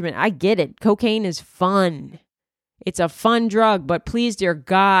judgment. I get it. Cocaine is fun. It's a fun drug, but please, dear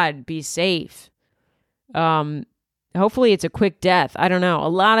God, be safe. Hopefully it's a quick death. I don't know. A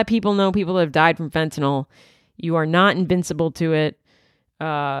lot of people know people that have died from fentanyl. You are not invincible to it.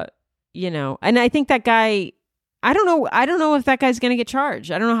 And I think that guy, I don't know if that guy's going to get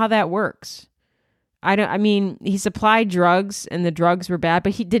charged. I don't know how that works. He supplied drugs and the drugs were bad,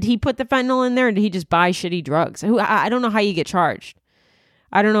 but did he put the fentanyl in there or did he just buy shitty drugs? I don't know how you get charged.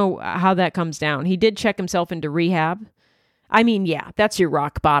 I don't know how that comes down. He did check himself into rehab. Yeah, that's your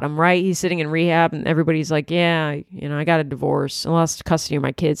rock bottom, right? He's sitting in rehab and everybody's like, yeah, I got a divorce. I lost custody of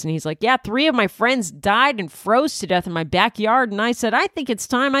my kids. And he's like, yeah, 3 of my friends died and froze to death in my backyard. And I said, I think it's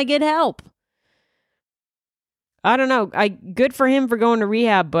time I get help. I don't know. Good for him for going to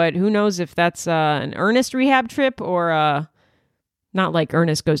rehab, but who knows if that's an Ernest rehab trip or not like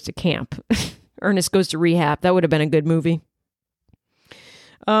Ernest goes to camp. Ernest goes to rehab. That would have been a good movie.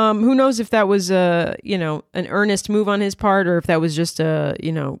 Who knows if that was an earnest move on his part, or if that was just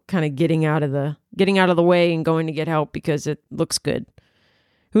kind of getting out of the way and going to get help because it looks good.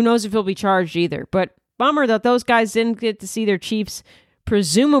 Who knows if he'll be charged either. But bummer that those guys didn't get to see their Chiefs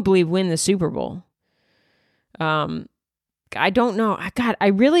presumably win the Super Bowl. I don't know. God, I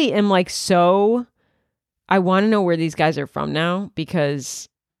really am I want to know where these guys are from now, because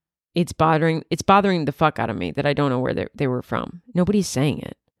it's bothering the fuck out of me that I don't know where they were from. Nobody's saying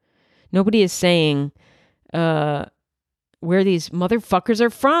it. Nobody is saying where these motherfuckers are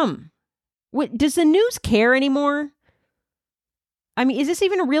from. What, does the news care anymore? I mean, is this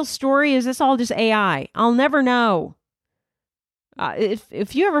even a real story? Is this all just AI? I'll never know.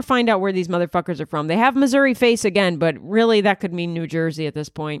 If you ever find out where these motherfuckers are from, they have Missouri face again, but really that could mean New Jersey at this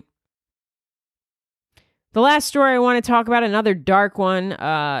point. The last story I want to talk about, another dark one.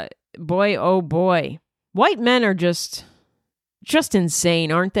 Boy, oh boy. White men are just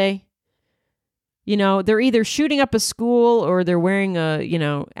insane, aren't they? They're either shooting up a school or they're wearing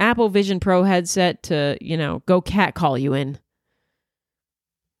a, Apple Vision Pro headset to, go catcall you in.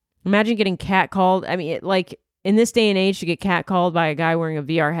 Imagine getting catcalled. I mean, in this day and age, to get catcalled by a guy wearing a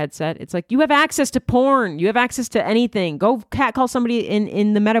VR headset, it's like, you have access to porn. You have access to anything. Go catcall somebody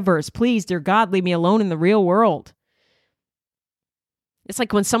in the metaverse. Please, dear God, leave me alone in the real world. It's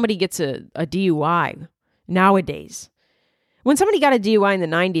like when somebody gets a DUI nowadays. When somebody got a DUI in the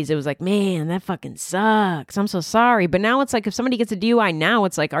 90s, it was like, man, that fucking sucks. I'm so sorry. But now it's like, if somebody gets a DUI now,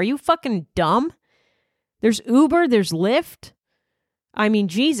 it's like, are you fucking dumb? There's Uber, there's Lyft. I mean,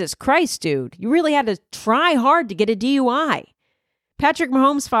 Jesus Christ, dude. You really had to try hard to get a DUI. Patrick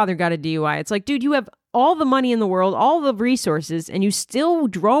Mahomes' father got a DUI. It's like, dude, you have all the money in the world, all the resources, and you still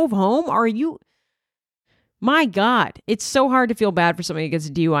drove home? Are you... My God, it's so hard to feel bad for somebody who gets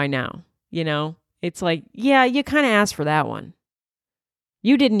a DUI now. It's like, yeah, you kind of asked for that one.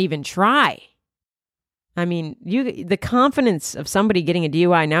 You didn't even try. I mean, the confidence of somebody getting a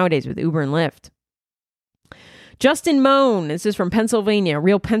DUI nowadays with Uber and Lyft. Justin Moan, this is from Pennsylvania, a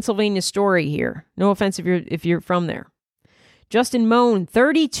real Pennsylvania story here. No offense if you're from there. Justin Moan,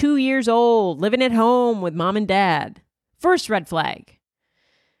 32 years old, living at home with mom and dad. First red flag.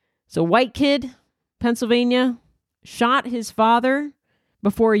 So white kid, Pennsylvania, shot his father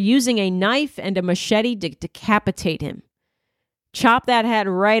before using a knife and a machete to decapitate him. Chop that head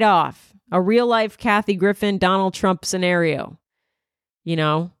right off. A real-life Kathy Griffin, Donald Trump scenario.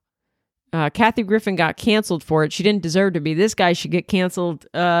 Kathy Griffin got canceled for it. She didn't deserve to be. This guy should get canceled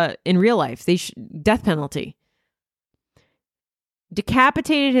in real life. Death penalty.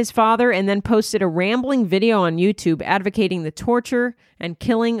 Decapitated his father and then posted a rambling video on YouTube advocating the torture and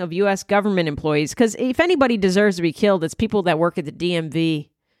killing of U.S. government employees. Because if anybody deserves to be killed, it's people that work at the DMV,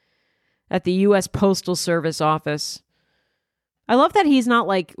 at the U.S. Postal Service office. I love that he's not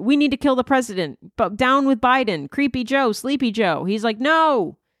like, we need to kill the president, but down with Biden, creepy Joe, sleepy Joe. He's like,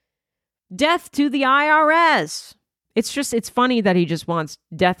 no, death to the IRS. It's funny that he just wants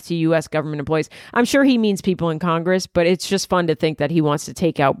death to U.S. government employees. I'm sure he means people in Congress, but it's just fun to think that he wants to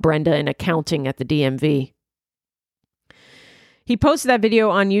take out Brenda in accounting at the DMV. He posted that video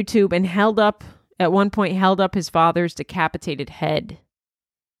on YouTube and at one point held up his father's decapitated head.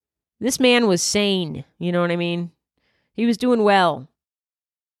 This man was sane, you know what I mean? He was doing well.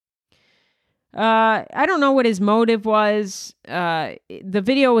 I don't know what his motive was. The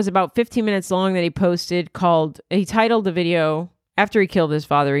video was about 15 minutes long that he posted he titled the video, after he killed his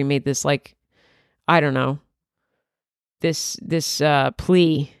father, he made this this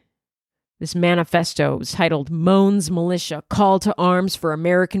plea, this manifesto. It was titled Moan's Militia, Call to Arms for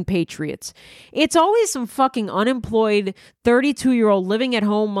American Patriots. It's always some fucking unemployed 32-year-old living at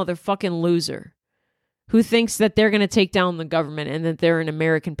home motherfucking loser who thinks that they're going to take down the government and that they're an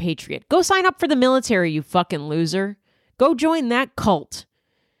American patriot. Go sign up for the military, you fucking loser. Go join that cult.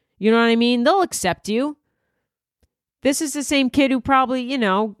 You know what I mean? They'll accept you. This is the same kid who probably,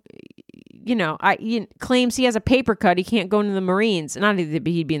 claims he has a paper cut. He can't go into the Marines. Not that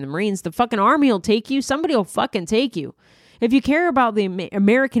he'd be in the Marines. The fucking army will take you. Somebody will fucking take you. If you care about the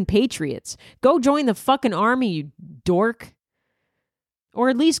American patriots, go join the fucking army, you dork. Or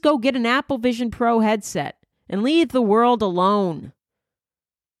at least go get an Apple Vision Pro headset and leave the world alone.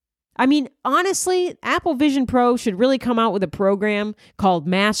 I mean, honestly, Apple Vision Pro should really come out with a program called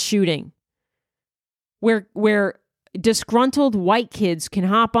Mass Shooting, where disgruntled white kids can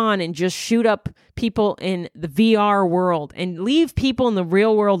hop on and just shoot up people in the VR world and leave people in the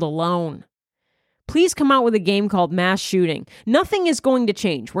real world alone. Please come out with a game called Mass Shooting. Nothing is going to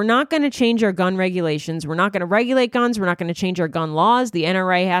change. We're not going to change our gun regulations. We're not going to regulate guns. We're not going to change our gun laws. The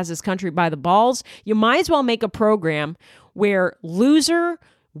NRA has this country by the balls. You might as well make a program where loser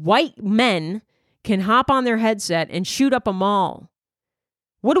white men can hop on their headset and shoot up a mall.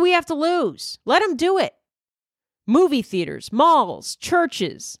 What do we have to lose? Let them do it. Movie theaters, malls,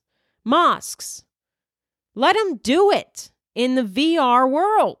 churches, mosques. Let them do it in the VR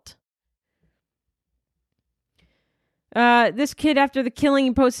world. This kid, after the killing,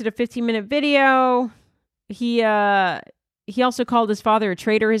 he posted a 15-minute video. He also called his father a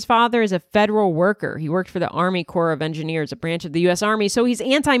traitor. His father is a federal worker. He worked for the Army Corps of Engineers, a branch of the U.S. Army. So he's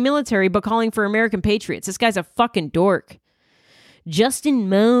anti-military, but calling for American patriots. This guy's a fucking dork. Justin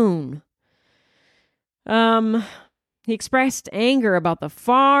Moan. He expressed anger about the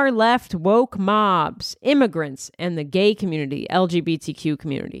far left woke mobs, immigrants, and the gay community, LGBTQ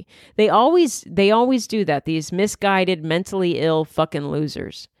community. They always do that. These misguided, mentally ill fucking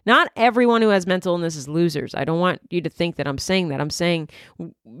losers. Not everyone who has mental illness is losers. I don't want you to think that I'm saying that. I'm saying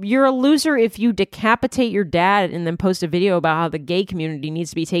you're a loser if you decapitate your dad and then post a video about how the gay community needs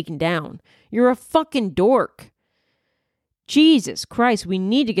to be taken down. You're a fucking dork. Jesus Christ, we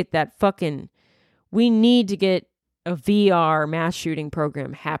need to get a VR mass shooting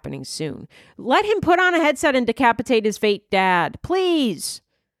program happening soon. Let him put on a headset and decapitate his fake dad, please.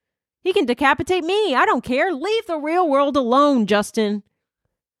 He can decapitate me. I don't care. Leave the real world alone, Justin.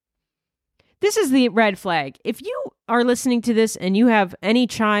 This is the red flag. If you are listening to this and you have any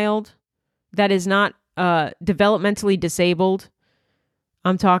child that is not developmentally disabled,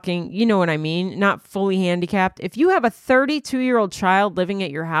 I'm talking, you know what I mean, not fully handicapped. If you have a 32-year-old child living at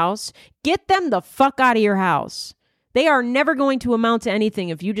your house, get them the fuck out of your house. They are never going to amount to anything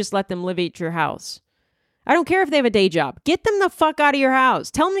if you just let them live at your house. I don't care if they have a day job. Get them the fuck out of your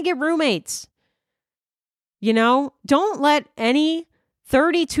house. Tell them to get roommates. You know, don't let any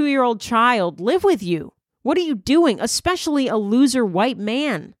 32-year-old child live with you. What are you doing? Especially a loser white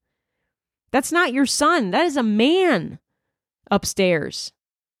man. That's not your son. That is a man upstairs.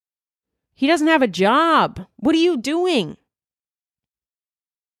 He doesn't have a job. What are you doing?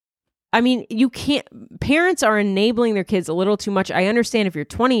 I mean, you can't, parents are enabling their kids a little too much. I understand if you're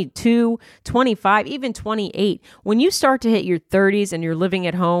 22, 25, even 28, when you start to hit your 30s and you're living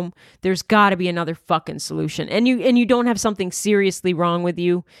at home, there's got to be another fucking solution. And you don't have something seriously wrong with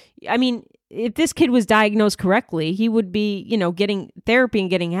you. I mean, if this kid was diagnosed correctly, he would be, getting therapy and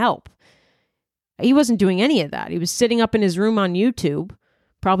getting help. He wasn't doing any of that. He was sitting up in his room on YouTube,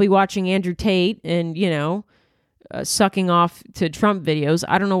 probably watching Andrew Tate and, sucking off to Trump videos.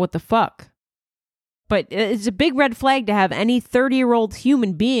 I don't know what the fuck. But it's a big red flag to have any 30-year-old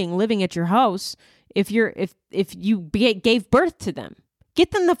human being living at your house if you gave birth to them.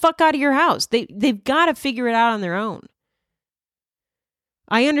 Get them the fuck out of your house. They've got to figure it out on their own.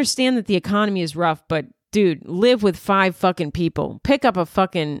 I understand that the economy is rough, but dude, live with 5 fucking people. Pick up a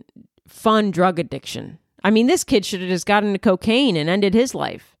fucking fun drug addiction. I mean, this kid should have just gotten into cocaine and ended his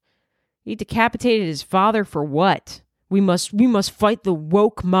life. He decapitated his father for what? We must fight the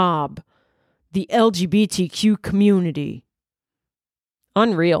woke mob, the LGBTQ community.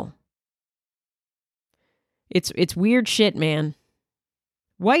 Unreal. It's weird shit, man.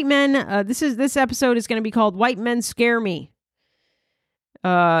 White men. This episode is going to be called "White Men Scare Me."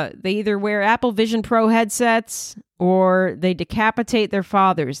 They either wear Apple Vision Pro headsets or they decapitate their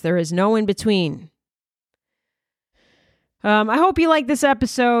fathers. There is no in between. I hope you like this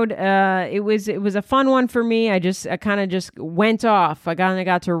episode. It was a fun one for me. I kind of just went off. I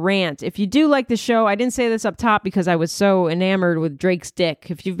got to rant. If you do like the show, I didn't say this up top because I was so enamored with Drake's dick.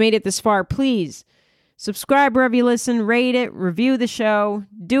 If you've made it this far, please subscribe wherever you listen, rate it, review the show,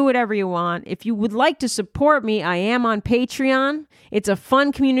 do whatever you want. If you would like to support me, I am on Patreon. It's a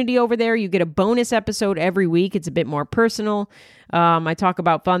fun community over there. You get a bonus episode every week. It's a bit more personal. I talk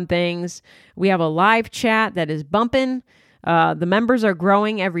about fun things. We have a live chat that is bumping. The members are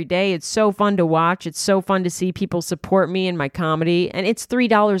growing every day. It's so fun to watch. It's so fun to see people support me and my comedy. And it's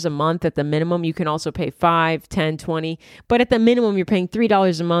 $3 a month at the minimum. You can also pay $5, $10, $20. But at the minimum, you're paying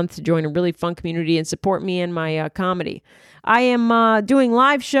 $3 a month to join a really fun community and support me and my comedy. I am doing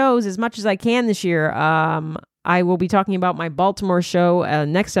live shows as much as I can this year. I will be talking about my Baltimore show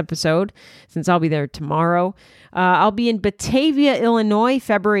next episode, since I'll be there tomorrow. I'll be in Batavia, Illinois,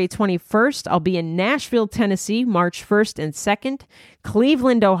 February 21st. I'll be in Nashville, Tennessee, March 1st and 2nd.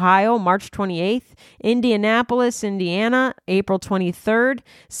 Cleveland, Ohio, March 28th. Indianapolis, Indiana, April 23rd.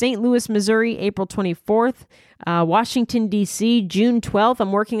 St. Louis, Missouri, April 24th. Washington, D.C., June 12th.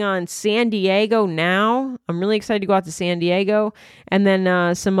 I'm working on San Diego now. I'm really excited to go out to San Diego. And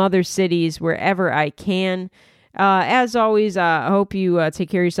then some other cities wherever I can. As always, I hope you take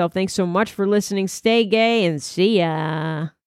care of yourself. Thanks so much for listening. Stay gay and see ya.